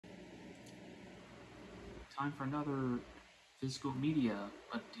Time for another physical media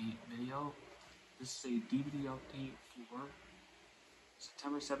update video. This is a DVD update for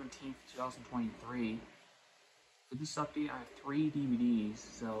September 17th, 2023. For this update, I have 3 DVDs,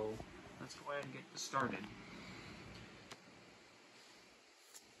 so let's go ahead and get this started.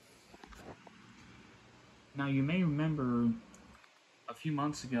 Now, you may remember a few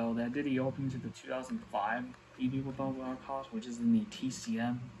months ago that I did the opening to the 2005 DVD with Bubble Archives, which is in the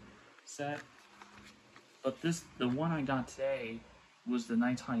TCM set. But the one I got today was the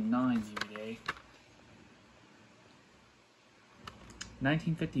 1999 DVD.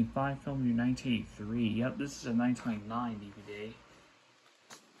 1955 film to 1983. Yep, this is a 1999 DVD.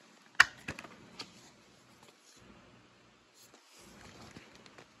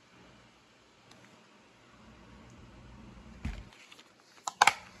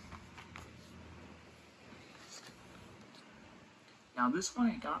 Now this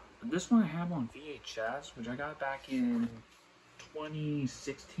one I have on VHS, which I got back in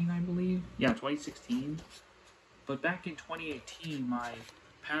 2016, I believe. Yeah, 2016. But back in 2018, my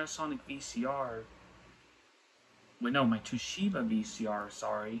Panasonic VCR, my Toshiba VCR,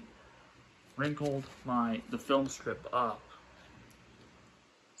 sorry, wrinkled the film strip up.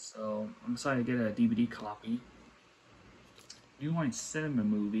 So I'm decided to get a DVD copy. New Line Cinema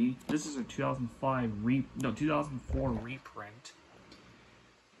Movie. This is a 2004 reprint.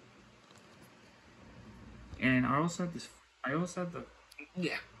 And I also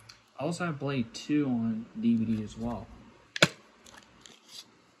have Blade 2 on DVD as well.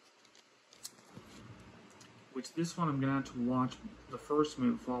 Which this one I'm gonna have to watch the first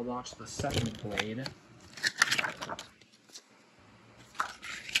movie before I watch the second Blade.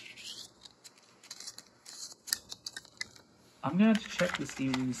 I'm gonna have to check this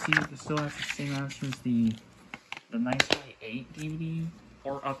DVD to see if it still has the same master as the 1998 DVD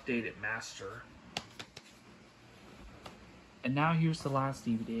or updated master. And now here's the last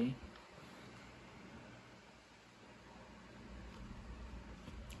DVD.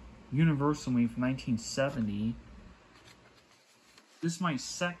 Universal movie from 1970. This is my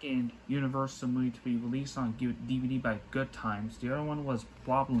second Universal movie to be released on DVD by Good Times. The other one was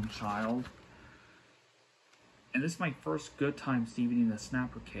Problem Child. And this is my first Good Times DVD in the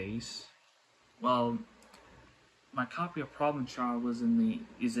snapper case. Well, my copy of Problem Child is in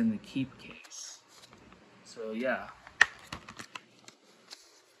the keep case. So yeah.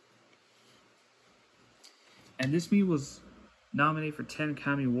 And this movie was nominated for 10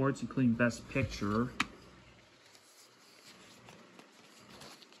 Academy Awards, including Best Picture.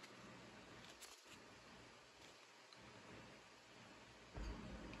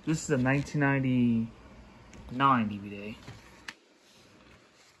 This is a 1999 DVD.